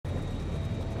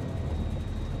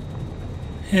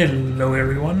Hello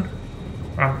everyone,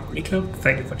 I'm Rico,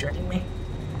 thank you for joining me,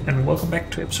 and welcome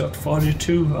back to episode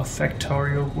 42 of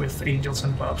Factorio with Angels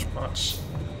and Bob's Mods,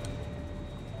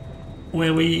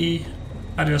 where we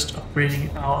are just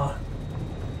upgrading our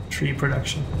tree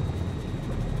production.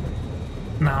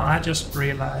 Now I just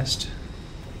realized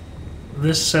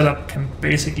this setup can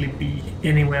basically be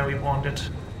anywhere we want it,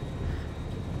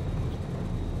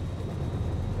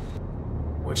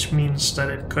 which means that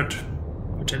it could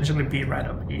potentially be right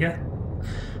up here.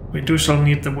 We do still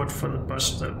need the wood for the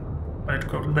bus though, but it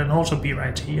could then also be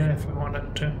right here if we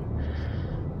wanted to.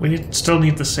 We still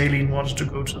need the saline water to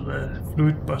go to the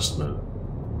fluid bus though.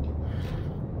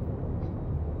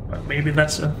 But maybe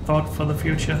that's a thought for the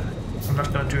future. I'm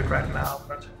not gonna do it right now,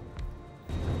 but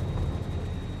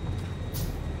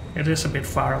it is a bit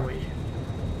far away.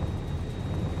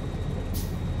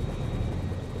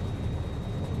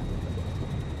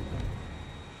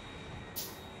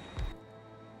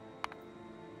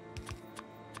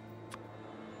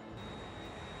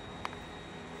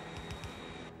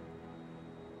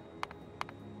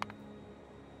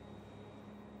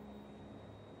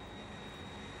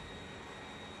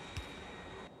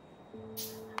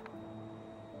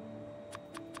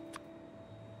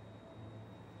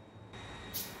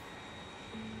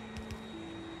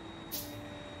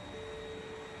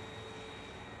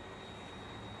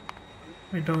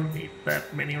 We don't need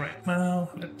that many right now.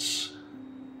 Let's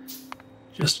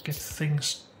just get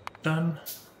things done.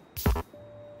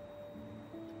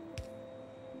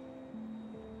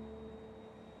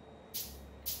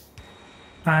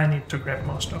 I need to grab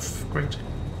more stuff. Great.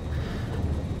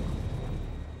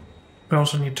 We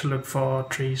also need to look for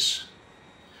trees,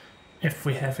 if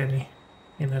we have any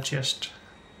in a chest.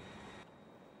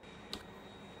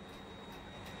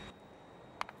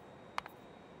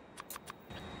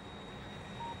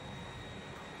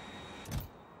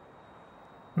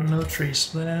 No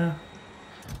trees there.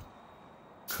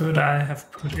 Could I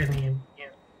have put any in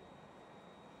here?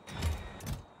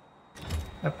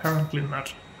 Apparently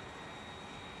not.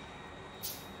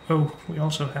 Oh, we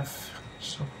also have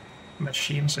some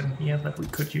machines in here that we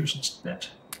could use instead.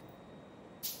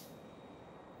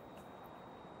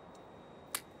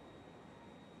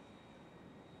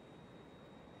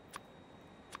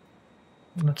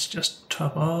 Let's just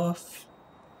top off.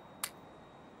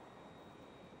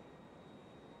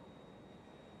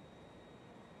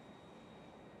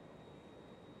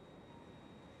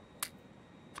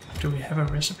 Do we have a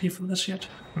recipe for this yet?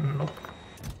 Nope.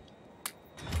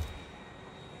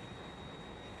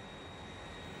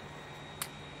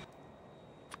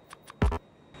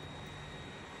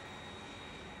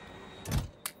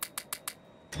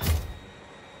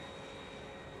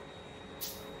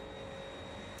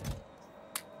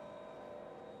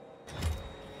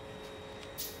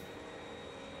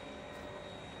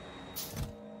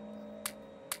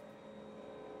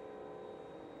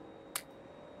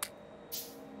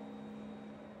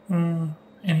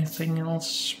 Anything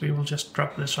else? We will just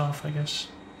drop this off, I guess.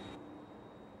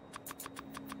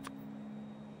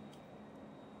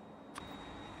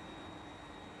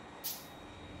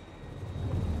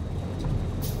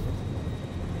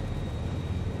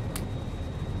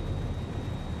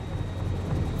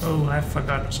 Oh, I've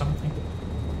forgotten something.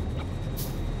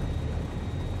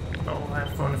 Oh,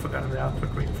 I've only forgotten the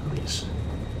output rate for these.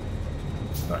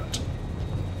 But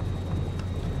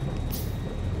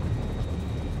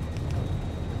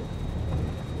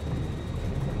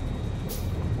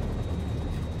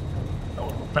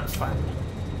that's fine.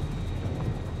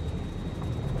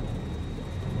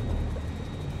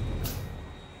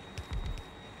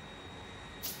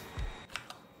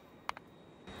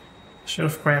 Should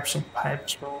have grabbed some pipe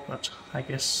as well, but I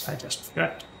guess I just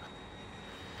forgot.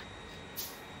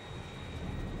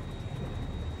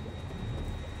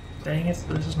 Dang it,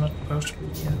 this is not supposed to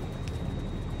be here.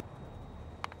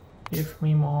 Give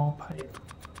me more pipe.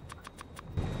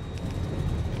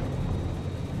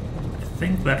 I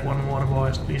think that one water boy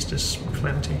at least is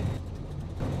plenty.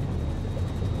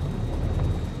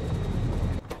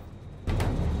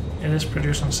 It is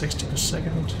producing 60 per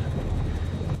second.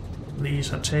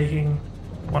 These are taking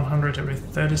 100 every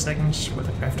 30 seconds with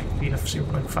a crafting speed of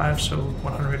 0.5, so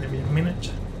 100 every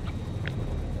minute.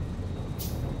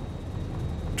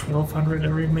 1200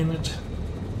 every minute.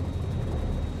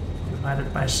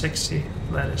 Divided by 60,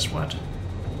 that is what?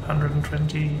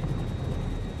 120.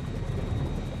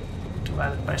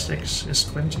 Divided by 6 is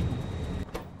 20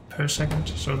 per second,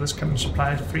 so this can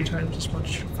supply 3 times as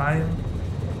much. Fine.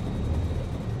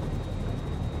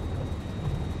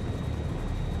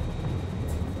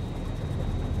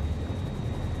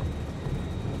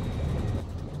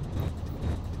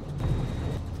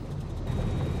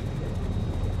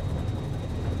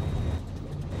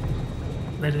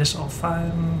 It is all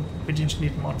fine, we just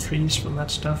need more trees for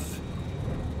that stuff.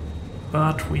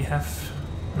 But we have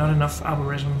not enough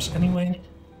arborisms anyway.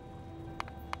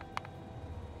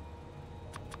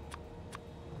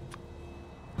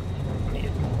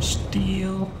 Need more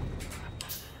steel.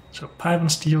 So pipe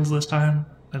and steel this time.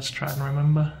 Let's try and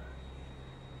remember.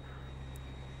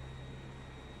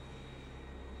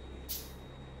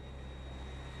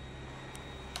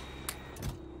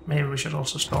 Maybe we should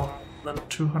also store more than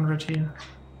 200 here.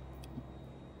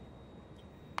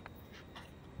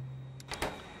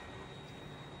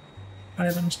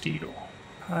 Pipe and steel.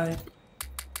 Pipe.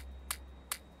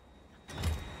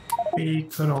 We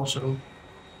could also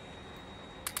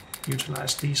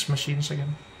utilize these machines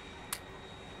again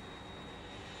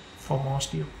for more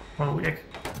steel. Well,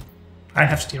 I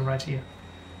have steel right here.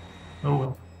 Oh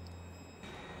well.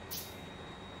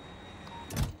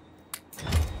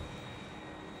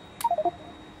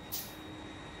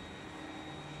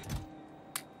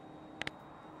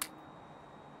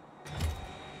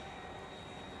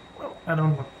 I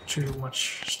don't want too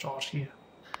much stored here.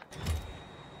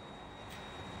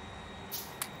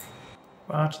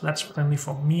 But that's friendly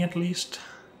for me at least.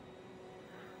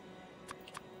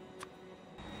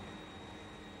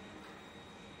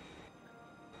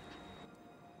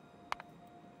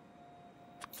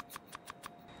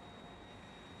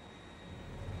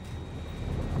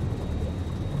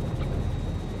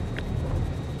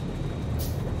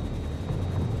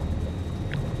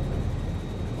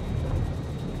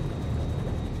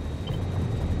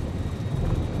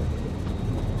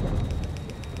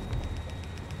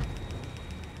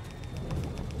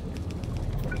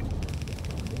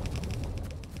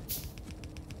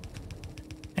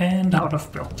 And out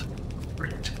of build.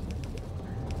 Great.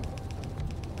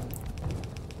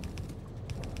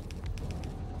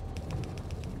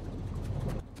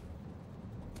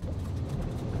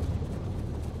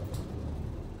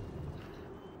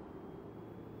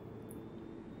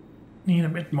 Need a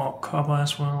bit more copper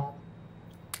as well.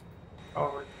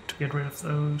 Or to get rid of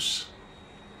those.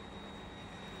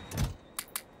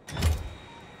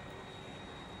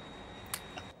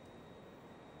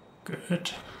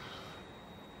 Good.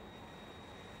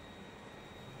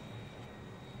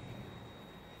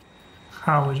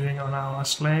 How are we doing on our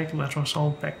slag? That was all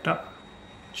backed up.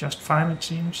 Just fine, it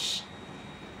seems.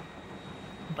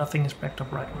 Nothing is backed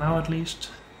up right now, at least.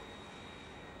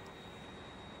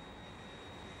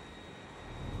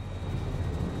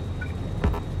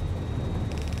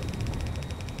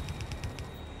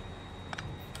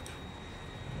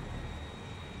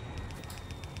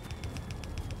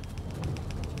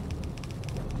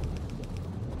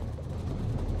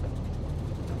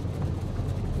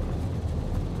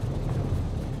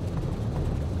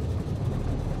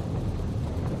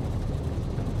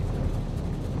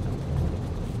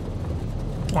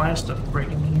 Why is that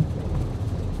breaking in?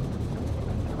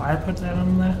 Have I put that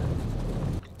on there?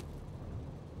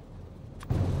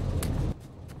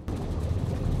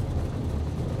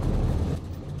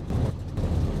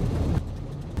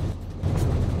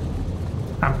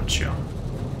 I'm not sure.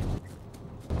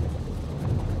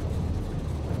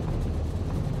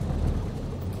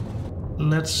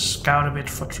 Let's scout a bit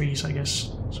for trees, I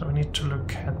guess. So we need to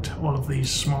look at all of these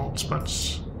small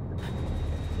spots.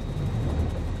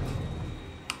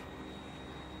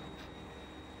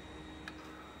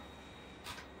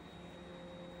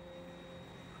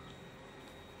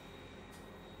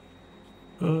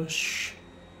 Bush.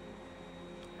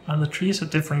 And the trees are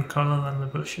different color than the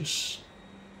bushes.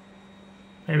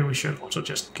 Maybe we should also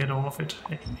just get all of it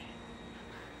anyway.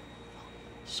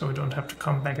 So we don't have to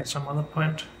come back at some other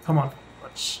point. Come on,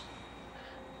 let's.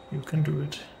 You can do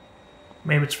it.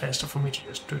 Maybe it's faster for me to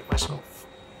just do it myself.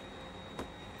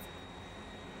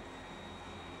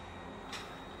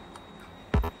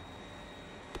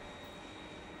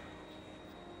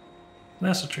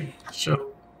 There's a tree. So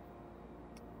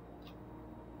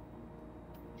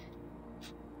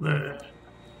the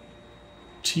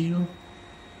teal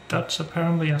dots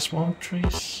apparently are swamp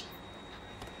trees.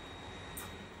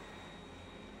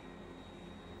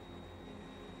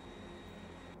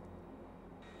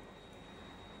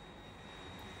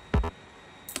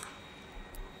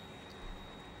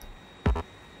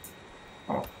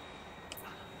 Oh.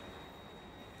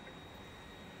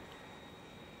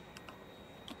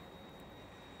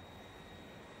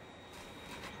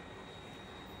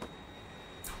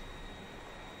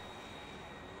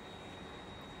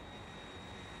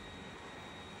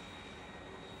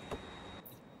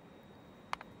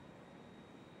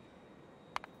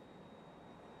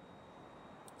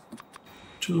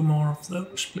 Two more of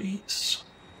those, please.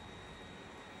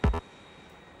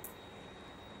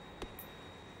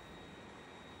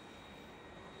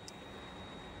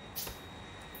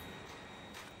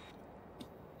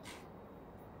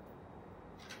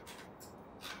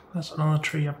 there's another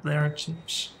tree up there, it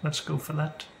seems. Let's go for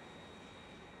that.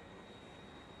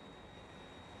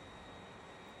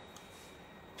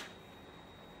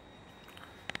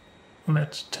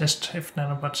 Let's test if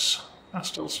nanobots are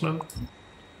still slow.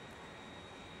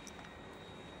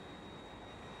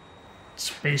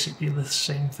 It's basically the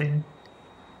same thing.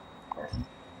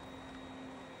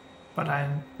 But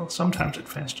well, sometimes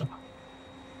it's faster.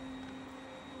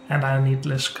 And I need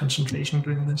less concentration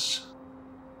doing this.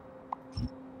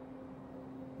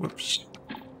 Whoops.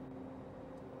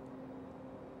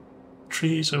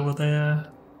 Trees over there.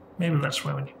 Maybe that's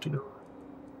where we need to go.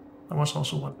 There was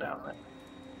also one down there.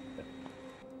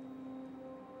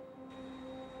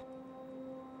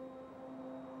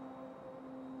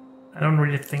 I don't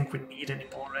really think we need any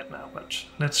more right now, but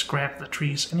let's grab the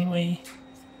trees anyway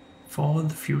for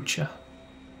the future.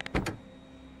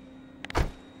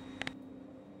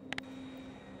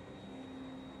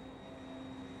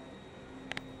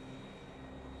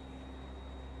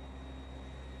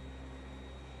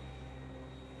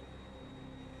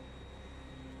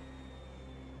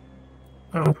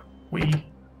 Oh, we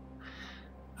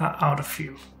are out of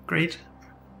fuel. Great.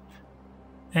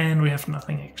 And we have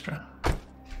nothing extra.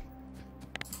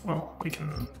 Well, we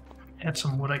can add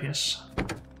some wood, I guess.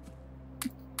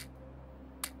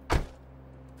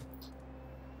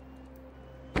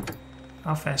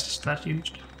 How fast is that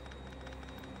used?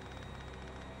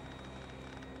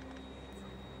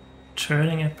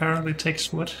 Turning apparently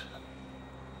takes wood.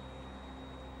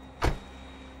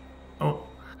 Oh.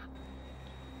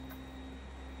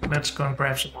 Let's go and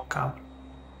grab some more carbon.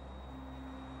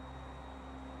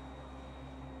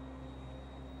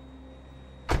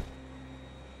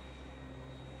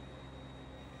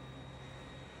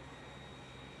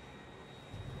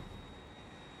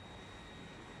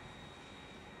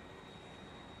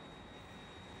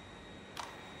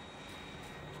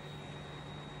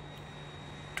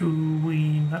 Do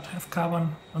we not have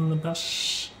carbon on the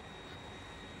bus?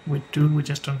 We do, we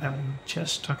just don't have a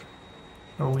chest. Okay.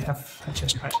 Oh, we have a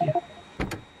chest right here.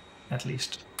 At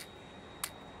least.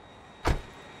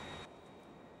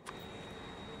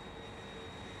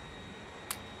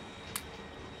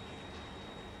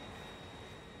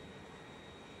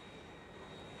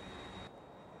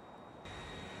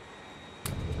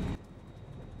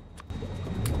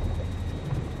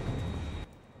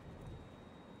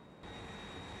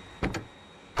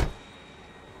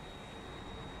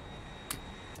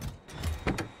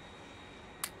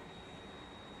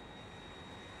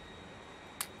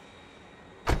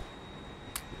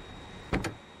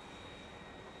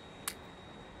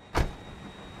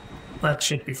 That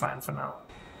should be fine for now.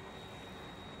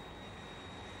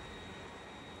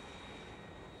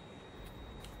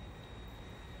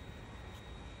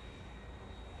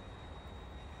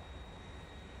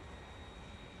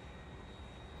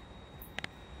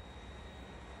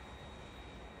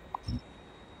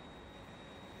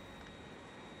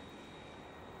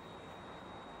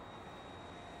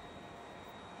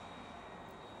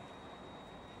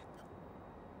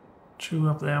 Two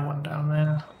up there, one down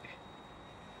there.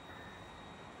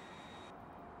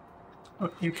 Oh,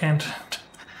 you can't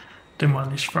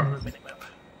demolish from the minimap.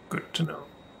 Good to know.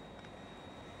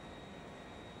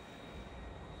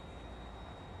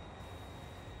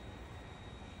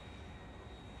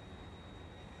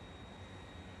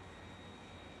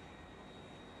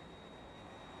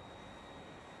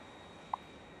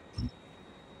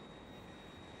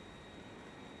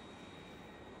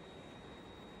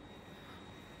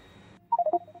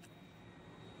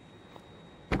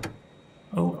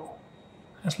 Oh,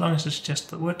 as long as it's just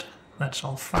the wood, that's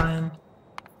all fine.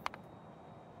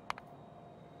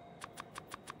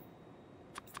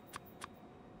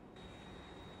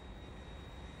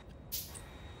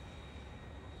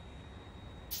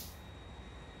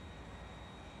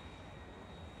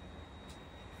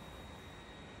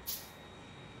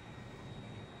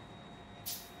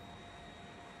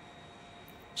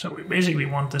 So we basically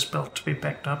want this belt to be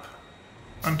backed up.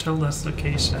 Until that's the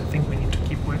case, I think we need to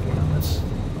keep working on this.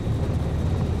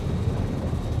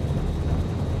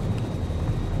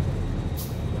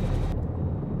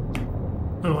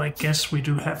 Oh, I guess we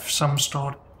do have some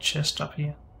stored chest up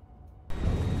here.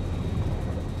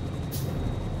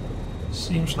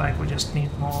 Seems like we just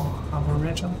need more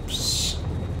arboretums.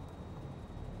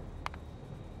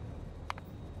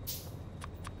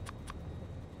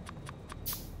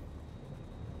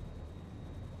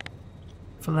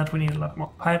 For that we need a lot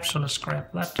more pipes, so let's grab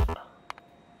that.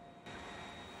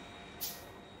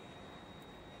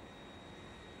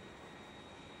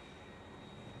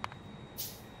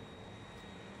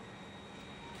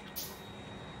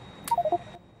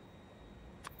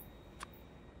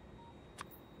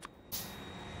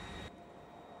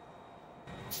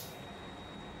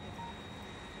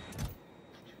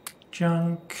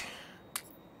 junk.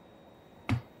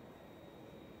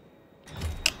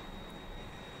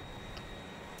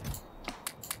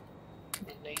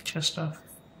 Nature stuff.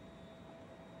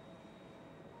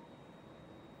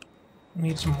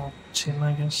 Need some more tin,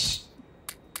 I guess.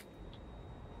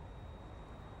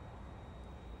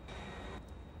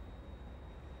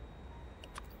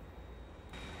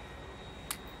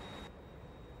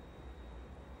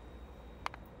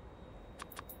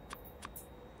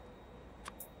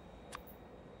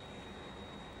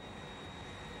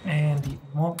 And even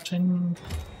more tin.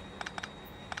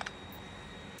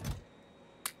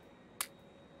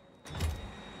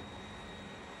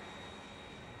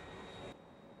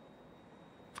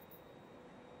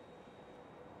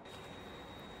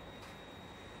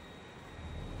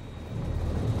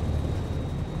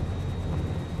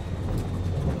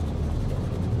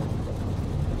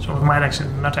 So we might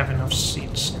actually not have enough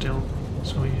seeds still,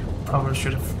 so we probably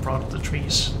should have brought the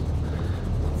trees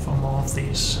for more of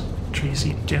these tree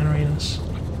seed generators.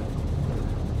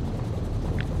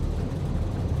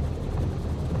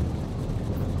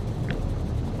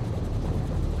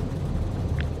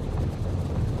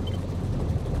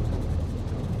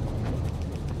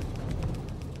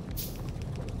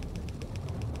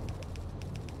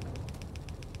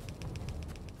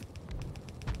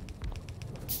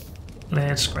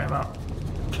 Let's grab our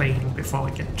plane before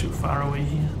we get too far away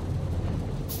here.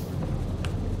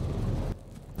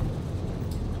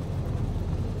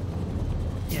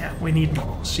 Yeah, we need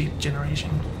more seed generation.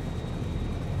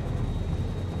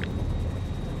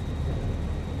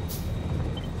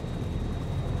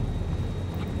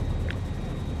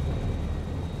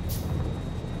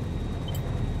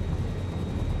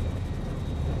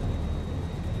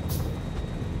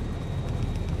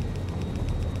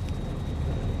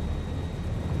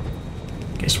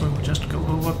 Guess we will just go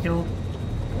overkill.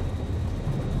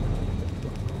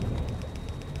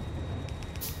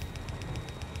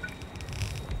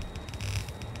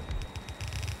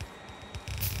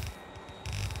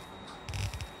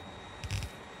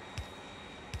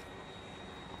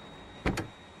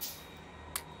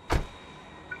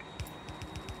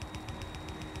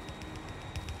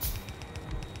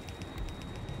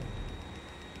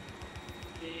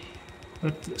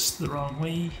 Put this the wrong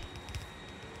way.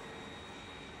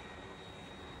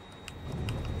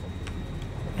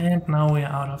 And now we're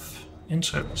out of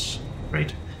inserts.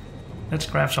 Great. Let's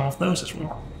grab some of those as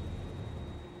well.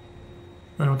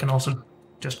 Then we can also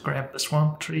just grab the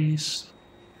swamp trees.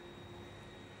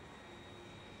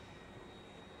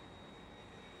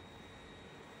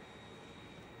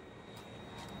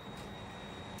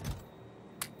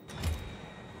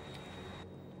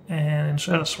 And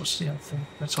inserters was the other thing.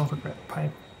 Let's also grab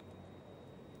pipe.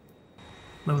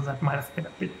 Though that might have been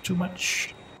a bit too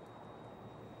much.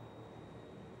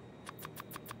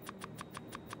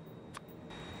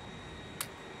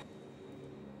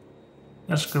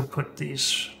 Let's go put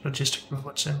these logistic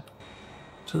robots in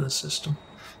to the system.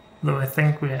 Though I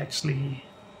think we actually...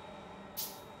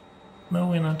 No,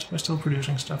 we're not. We're still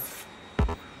producing stuff.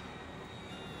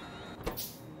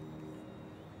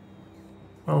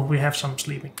 Well, we have some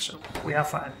sleeping, so we are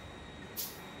fine.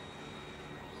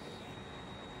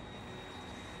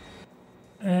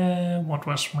 What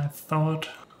was my thought?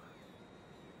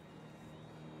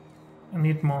 I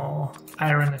need more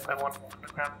iron if I want more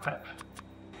underground pipe.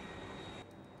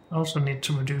 I also need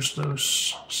to reduce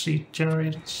those seed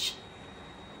generators.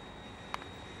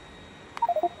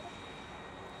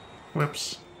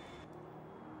 Whoops.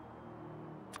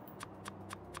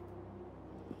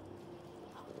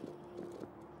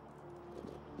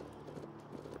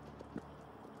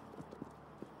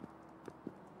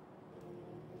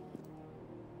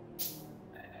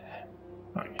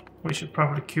 Okay, we should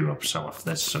probably queue up some of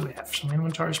this so we have some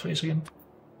inventory space again.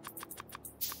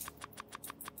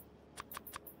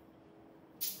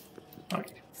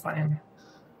 Okay, fine.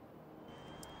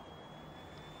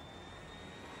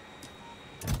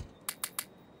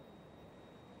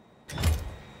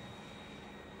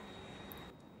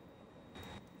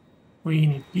 We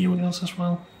need B-wheels as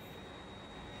well.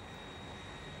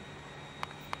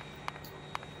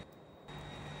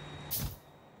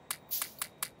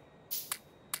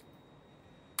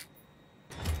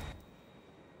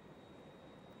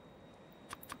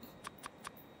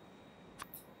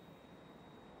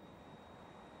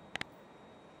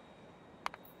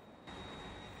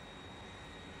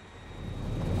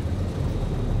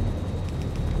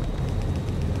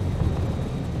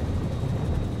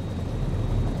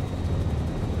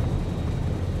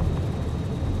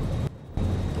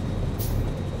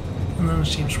 And then it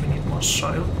seems we need more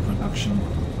soil production.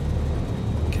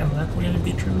 Can that really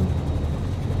be true?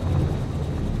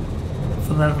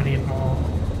 For that we need more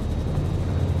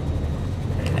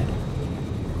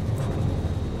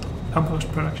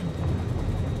compost production.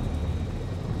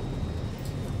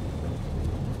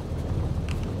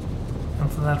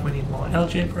 And for that we need more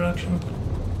algae production.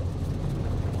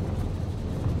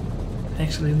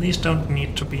 Actually, these don't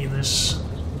need to be this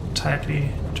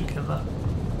tightly together.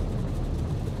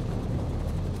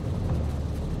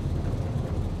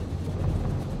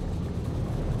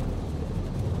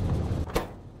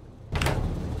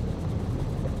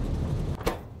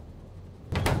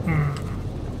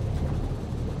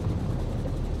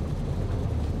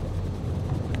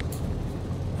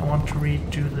 I want to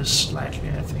redo this slightly,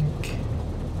 I think.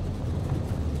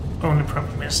 Only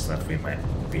problem is that we might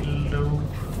be low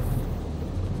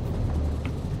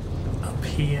up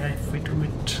here if we do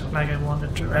it like I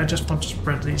wanted to. I just want to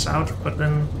spread these out, but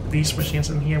then these machines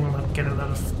in here will not get a lot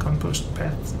of compost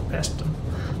past them.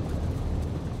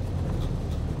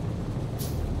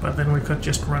 But then we could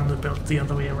just run the build the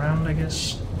other way around, I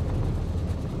guess.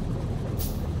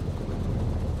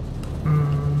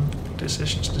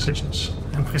 Decisions.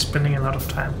 And we're spending a lot of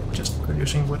time just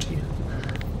producing wood here.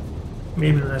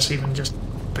 Maybe there's even just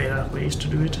better ways to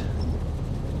do it.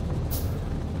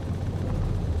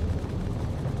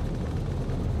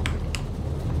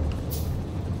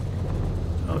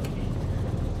 Okay.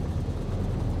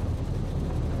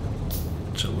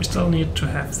 So we still need to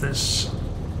have this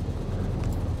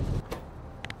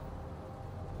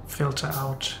filter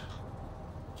out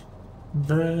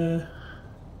the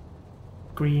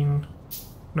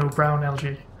brown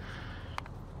algae.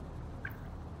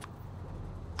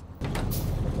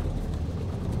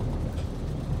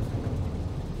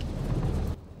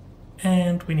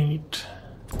 And we need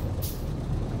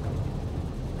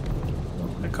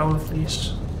a couple of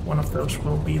these. One of those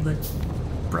will be the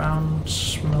brown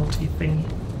smelty thing.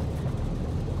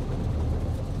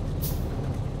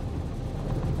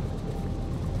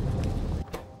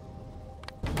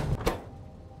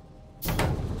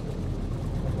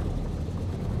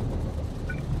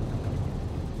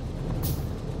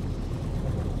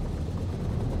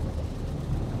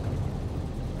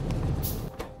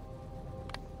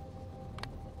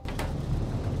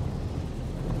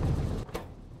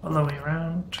 All the way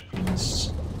around,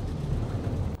 please.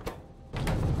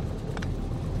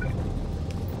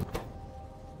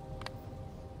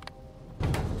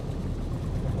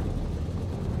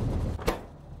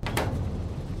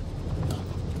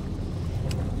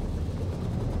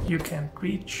 You can't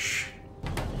reach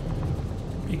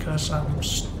because I'm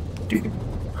stupid.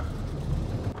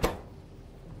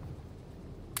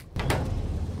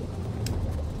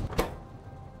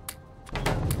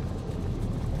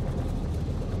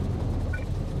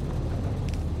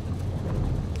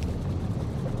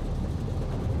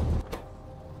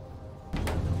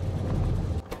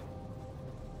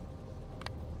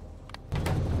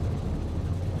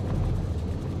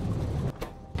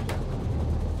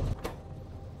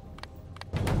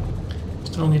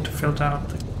 Still need to filter out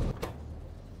the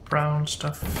brown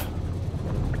stuff.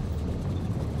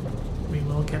 We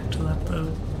will get to that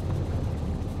though.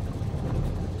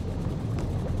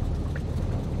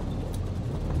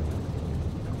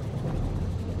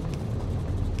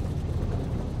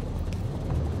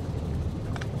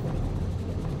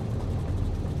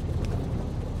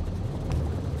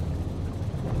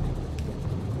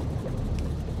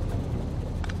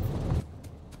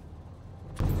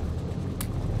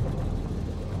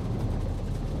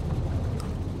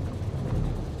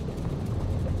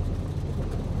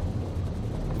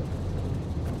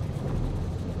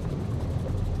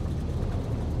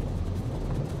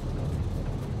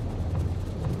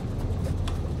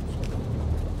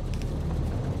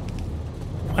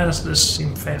 Why does this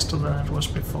seem faster than it was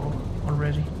before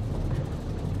already?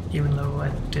 Even though I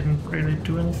didn't really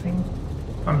do anything,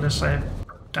 unless I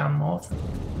put down more of them.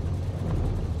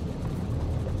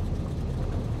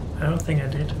 I don't think I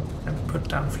did. I put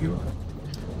down fewer.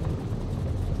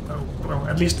 Oh, well,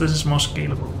 at least this is more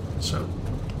scalable, so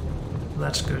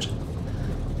that's good.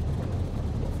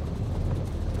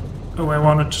 Oh, I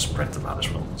wanted to spread them out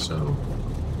as well, so...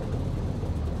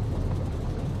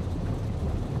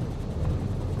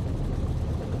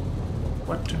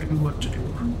 What to do.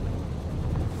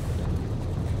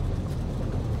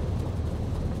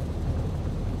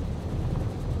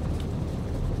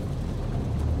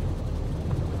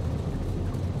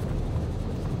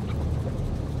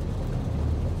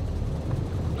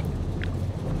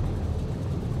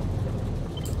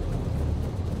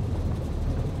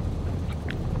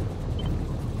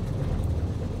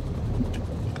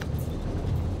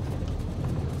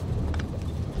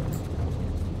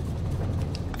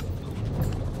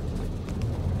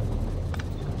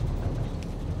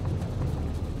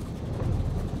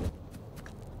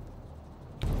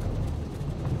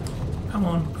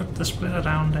 the splitter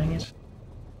down, dang it.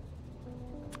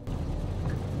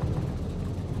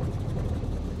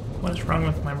 What is wrong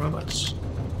with my robots?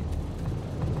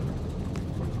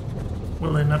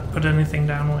 Will they not put anything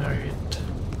down where it...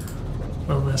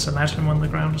 Well, there's an item on the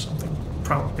ground or something?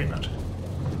 Probably not.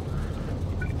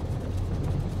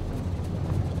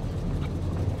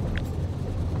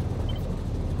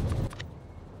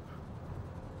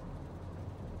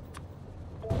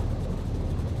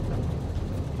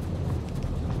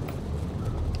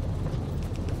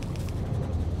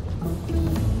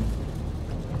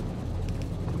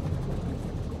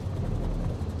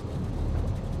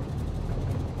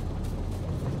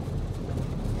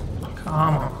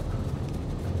 Come on.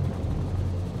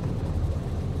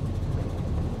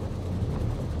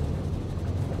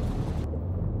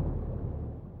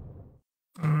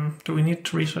 Do we need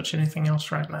to research anything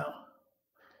else right now?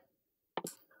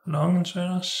 Long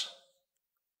inserters?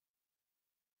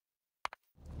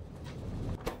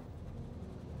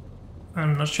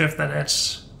 I'm not sure if that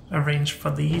adds a range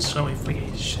for these, so if we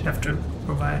have to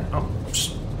provide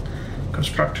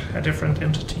construct a different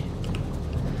entity.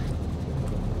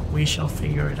 We shall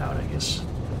figure it out, I guess.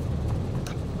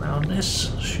 Now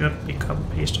this should be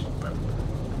copy-pastable then.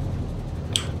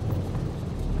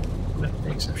 With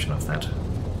the exception of that.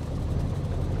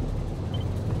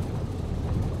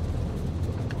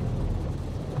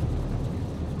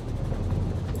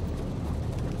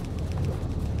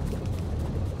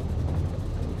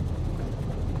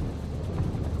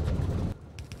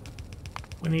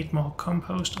 We need more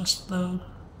composters though.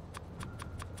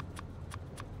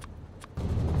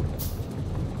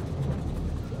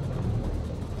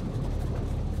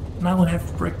 Now we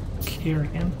have brick here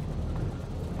again.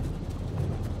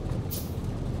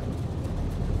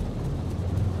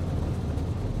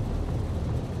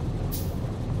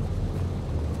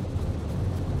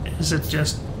 Is it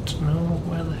just... no,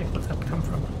 where the heck would that come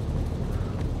from?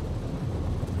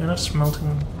 We're not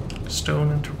smelting stone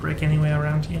into brick anywhere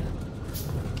around here.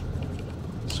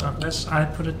 So unless I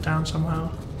put it down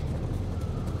somehow.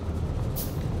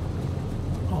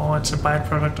 Or it's a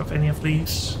byproduct of any of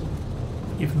these.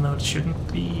 Even though it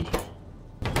shouldn't be.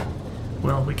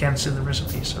 Well, we can't see the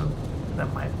recipe, so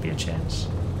that might be a chance.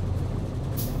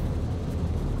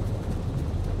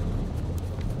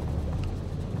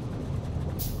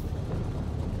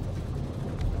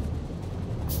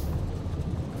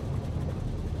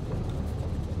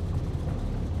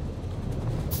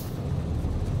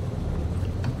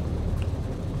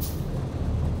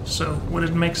 So, would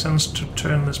it make sense to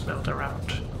turn this belt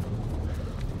around?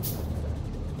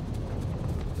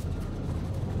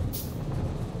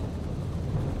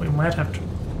 We might have to...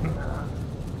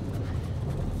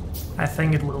 I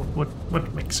think it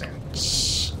would make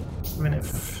sense. Even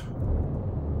if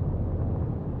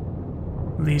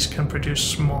these can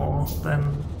produce more than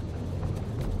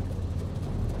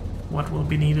what will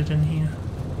be needed in here.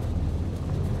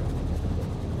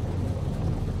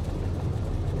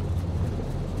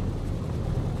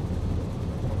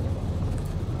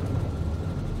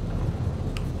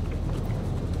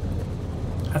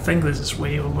 I think this is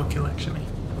way overkill actually.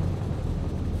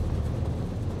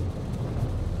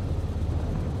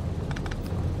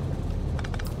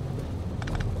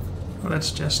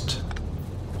 Let's just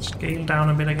scale down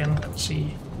a bit again and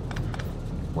see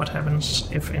what happens,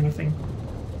 if anything.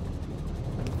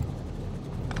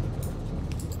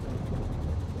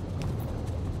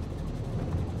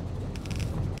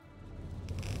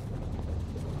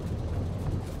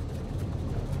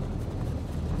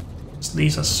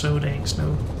 These are so dang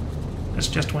slow. It's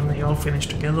just when they all finish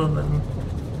together, then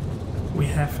we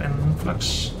have an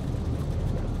influx.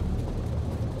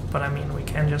 But I mean, we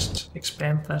can just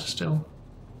expand that still.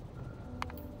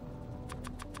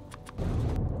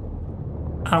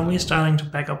 Are we starting to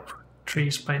back up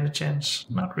trees by any chance?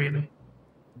 Not really.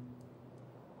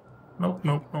 Nope,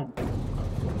 nope, nope.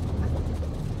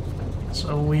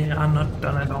 So we are not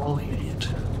done at all here yet.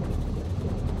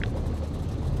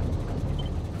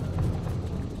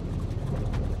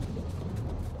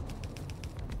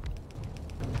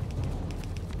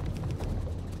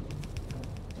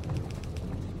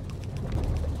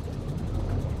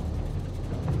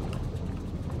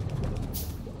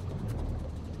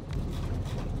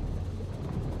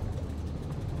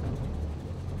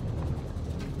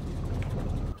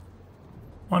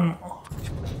 One more.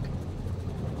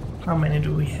 How many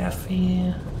do we have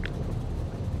here?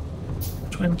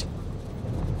 20.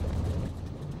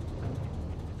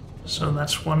 So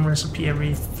that's one recipe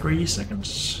every 3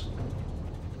 seconds.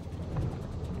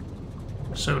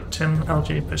 So 10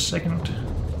 LJ per second.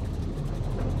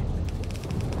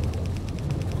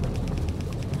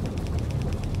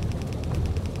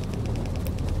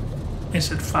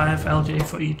 Is it 5 algae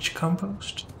for each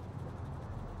compost?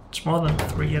 It's more than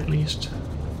 3 at least.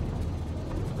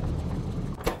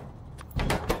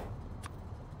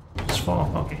 It's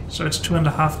 4, okay. So it's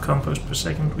 2.5 compost per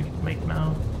second we can make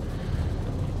now.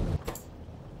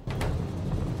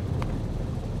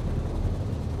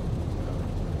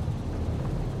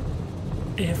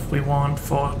 If we want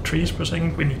 4 trees per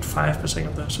second, we need 5 per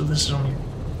second though, so this is only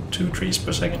 2 trees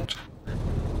per second.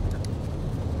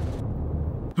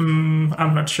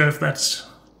 I'm not sure if that's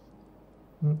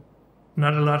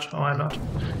not a lot or a lot.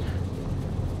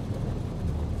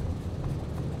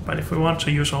 But if we want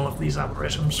to use all of these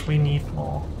algorithms, we need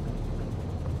more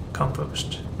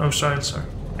compost. No soil, sorry.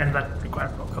 And that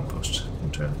requires more compost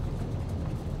in turn.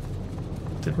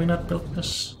 Did we not build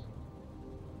this?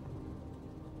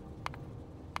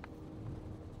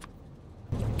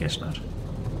 Guess not.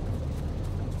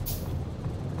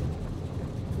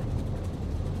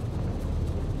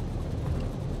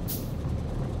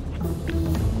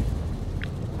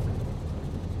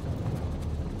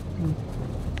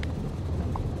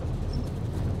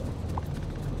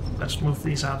 Let's move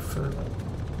these out further.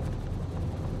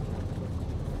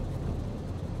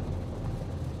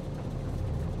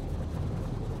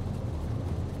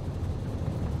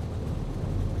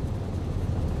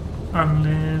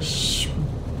 Unless...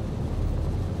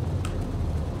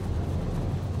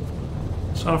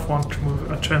 sort of want to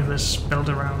move or turn this build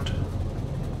around.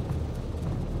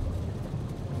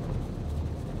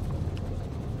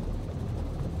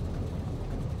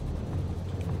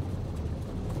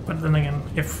 But then again,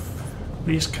 if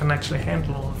these can actually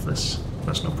handle all of this,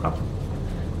 there's no problem.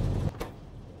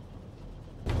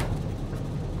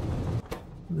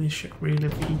 These should really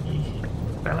be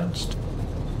balanced.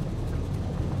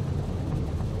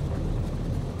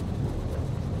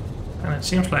 And it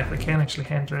seems like they can actually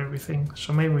handle everything,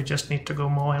 so maybe we just need to go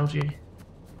more LG.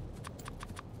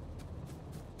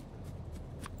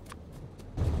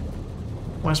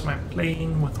 Where's my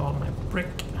plane with all my brick?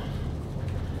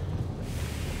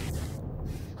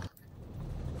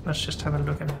 Let's just have a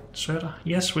look at it. Inserter.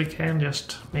 Yes, we can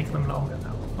just make them longer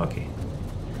now. Okay.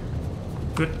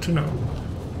 Good to know.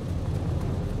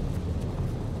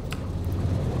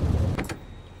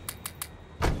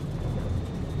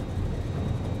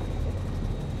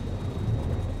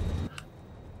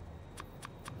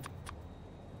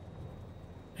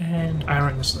 And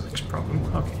iron is the next problem.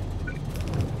 Okay.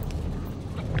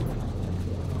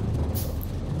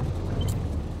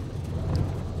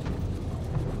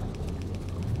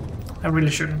 I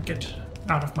really shouldn't get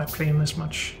out of my plane this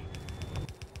much.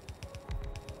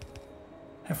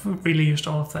 Have we really used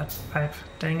all of that pipe?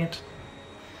 Dang it.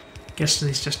 Guess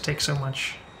these just take so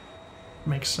much.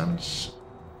 Makes sense.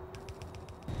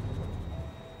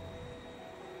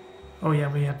 Oh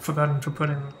yeah, we had forgotten to put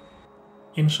in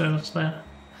inserts there.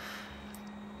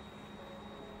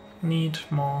 Need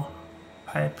more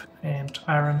pipe and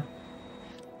iron.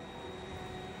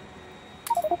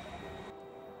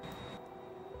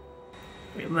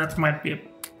 That might be a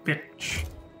bit,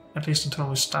 at least until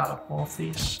we start up more of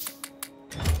these.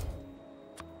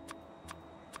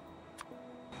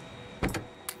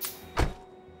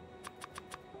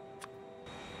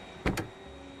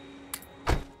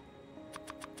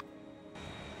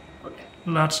 Okay,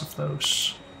 lots of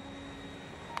those.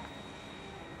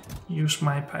 Use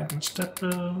my pipe instead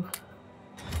though.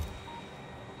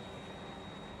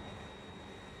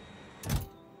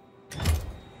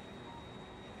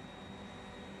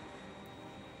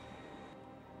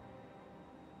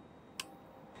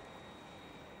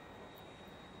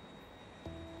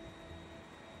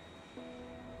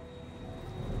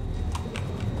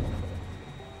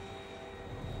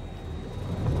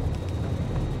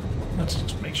 Let's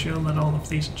just make sure that all of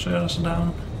these inserters are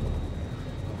down.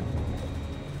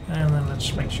 And then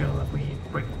let's make sure that we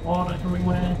bring water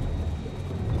everywhere.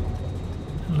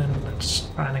 And then let's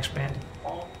try and expand it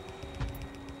more.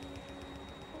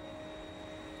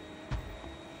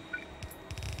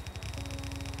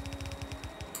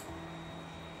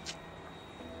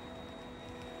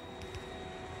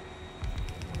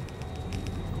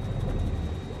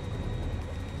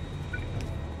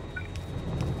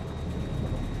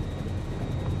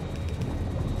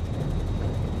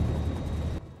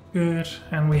 Good,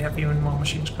 and we have even more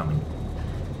machines coming.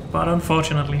 But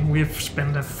unfortunately, we've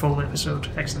spent a full episode,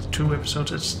 actually 2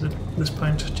 episodes at this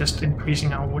point, just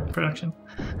increasing our wood production.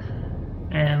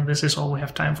 And this is all we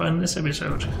have time for in this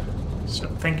episode. So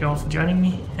thank you all for joining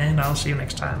me, and I'll see you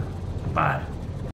next time. Bye.